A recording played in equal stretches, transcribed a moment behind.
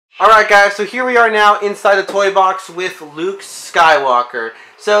Alright guys, so here we are now inside the toy box with Luke Skywalker.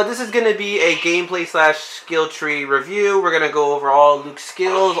 So this is going to be a gameplay slash skill tree review. We're going to go over all Luke's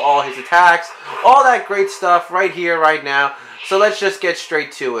skills, all his attacks, all that great stuff right here, right now. So let's just get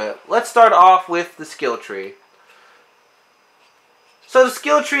straight to it. Let's start off with the skill tree. So the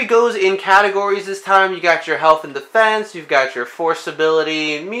skill tree goes in categories this time. You got your health and defense, you've got your force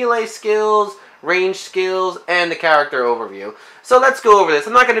ability, melee skills, range skills, and the character overview. So let's go over this.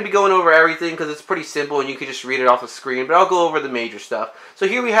 I'm not going to be going over everything because it's pretty simple and you can just read it off the screen, but I'll go over the major stuff. So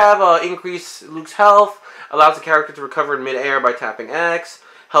here we have increase Luke's health, allows the character to recover in mid-air by tapping X,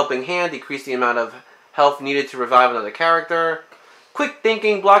 helping hand, decrease the amount of health needed to revive another character. Quick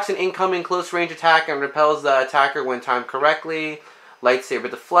thinking, blocks an incoming close range attack and repels the attacker when timed correctly. Lightsaber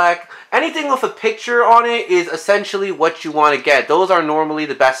deflect. Anything with a picture on it is essentially what you want to get. Those are normally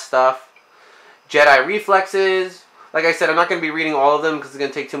the best stuff. Jedi reflexes. Like I said, I'm not going to be reading all of them because it's going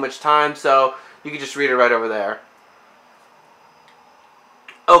to take too much time, so you can just read it right over there.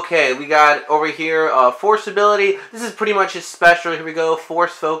 Okay, we got over here force ability. This is pretty much his special. Here we go.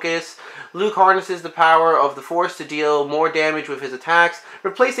 Force focus. Luke harnesses the power of the force to deal more damage with his attacks,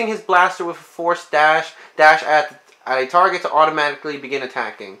 replacing his blaster with a force dash at a target to automatically begin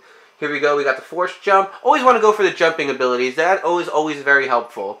attacking. Here we go. We got the force jump. Always want to go for the jumping abilities. That always very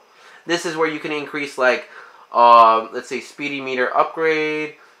helpful. This is where you can increase, like, let's say, speedy meter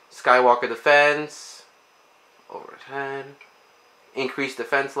upgrade, Skywalker defense, overhead, increase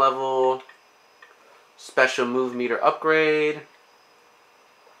defense level, special move meter upgrade,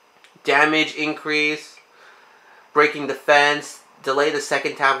 damage increase, breaking defense, delay the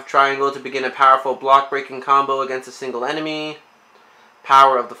second tap of triangle to begin a powerful block breaking combo against a single enemy.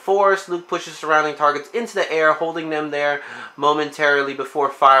 Power of the Force. Luke pushes surrounding targets into the air, holding them there momentarily before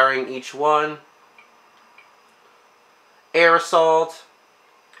firing each one. Air Assault.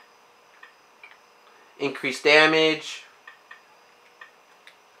 Increased damage.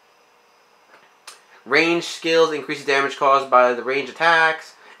 Range skills. Increase the damage caused by the range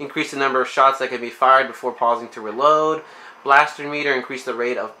attacks. Increase the number of shots that can be fired before pausing to reload. Blaster meter. Increase the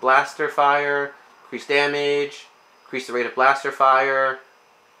rate of blaster fire. Increase damage. Increase the rate of blaster fire.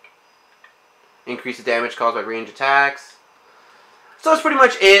 Increase the damage caused by range attacks. So that's pretty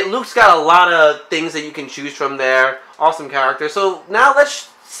much it. Luke's got a lot of things that you can choose from there. Awesome character. So now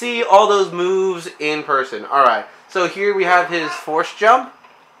let's see all those moves in person. Alright, so here we have his force jump.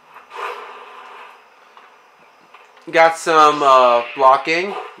 Got some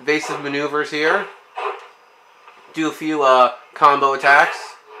blocking, evasive maneuvers here. Do a few combo attacks.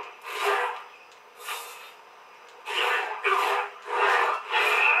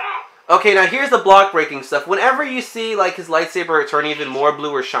 Okay, now here's the block breaking stuff. Whenever you see like his lightsaber turn even more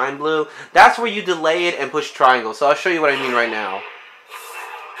blue or shine blue, that's where you delay it and push triangle. So I'll show you what I mean right now.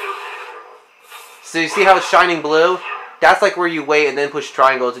 So you see how it's shining blue? That's like where you wait and then push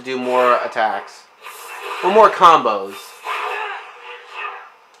triangle to do more attacks. Or more combos.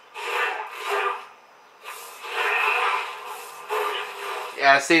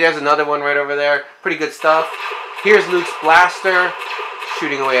 Yeah, see there's another one right over there. Pretty good stuff. Here's Luke's blaster,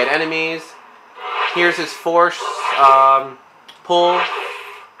 shooting away at enemies. Here's his force pull.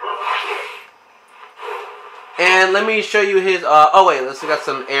 And let me show you his, oh wait, we got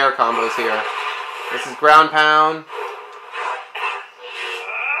some air combos here. This is ground pound.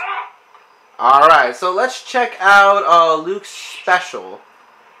 Alright, so let's check out Luke's special.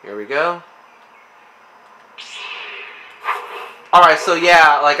 Here we go. Alright, so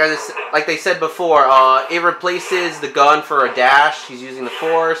yeah, like they said before, it replaces the gun for a dash. He's using the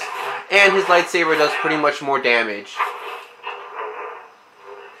force. And his lightsaber does pretty much more damage.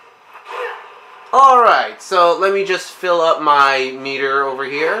 Alright, so let me just fill up my meter over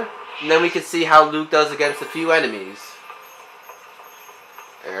here. And then we can see how Luke does against a few enemies.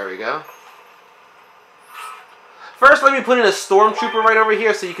 There we go. First, let me put in a stormtrooper right over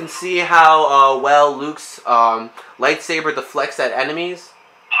here so you can see how well Luke's lightsaber deflects at enemies.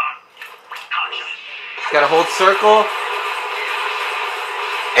 Gotta hold circle.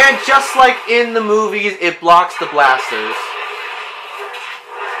 And just like in the movies, it blocks the blasters.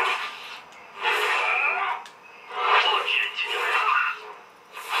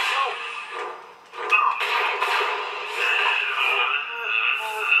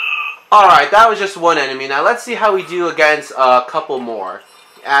 Alright, that was just one enemy. Now let's see how we do against a couple more.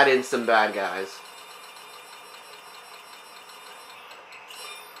 Add in some bad guys.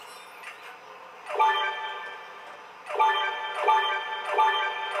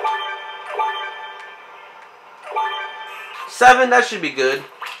 Seven, that should be good.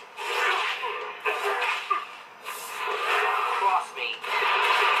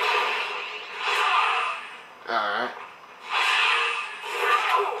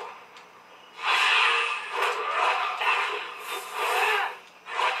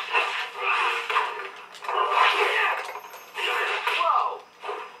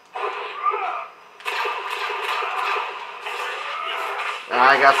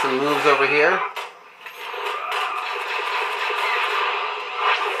 I got some moves over here.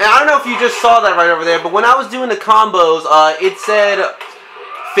 And I don't know if you just saw that right over there, but when I was doing the combos, it said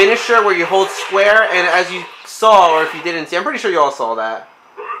finisher where you hold square, and as you saw, or if you didn't see, I'm pretty sure you all saw that.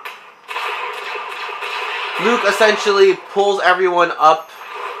 Luke essentially pulls everyone up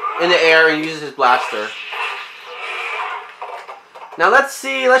in the air and uses his blaster. Now let's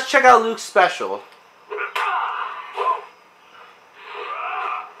check out Luke's special.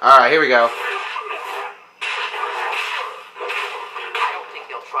 Alright, here we go. I don't think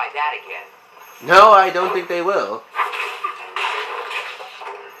they'll try that again. No, I don't think they will.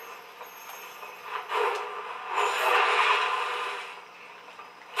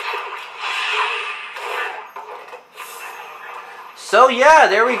 So yeah,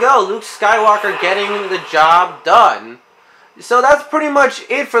 there we go. Luke Skywalker getting the job done. So that's pretty much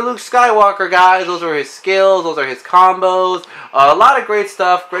it for Luke Skywalker, guys. Those are his skills. Those are his combos. A lot of great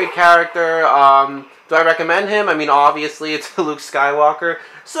stuff. Great character. Do I recommend him? I mean, obviously, it's Luke Skywalker.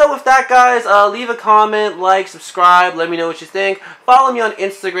 So with that, guys, leave a comment, like, subscribe. Let me know what you think. Follow me on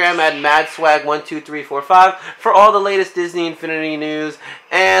Instagram at madswag12345 for all the latest Disney Infinity news.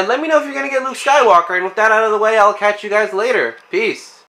 And let me know if you're going to get Luke Skywalker. And with that out of the way, I'll catch you guys later. Peace.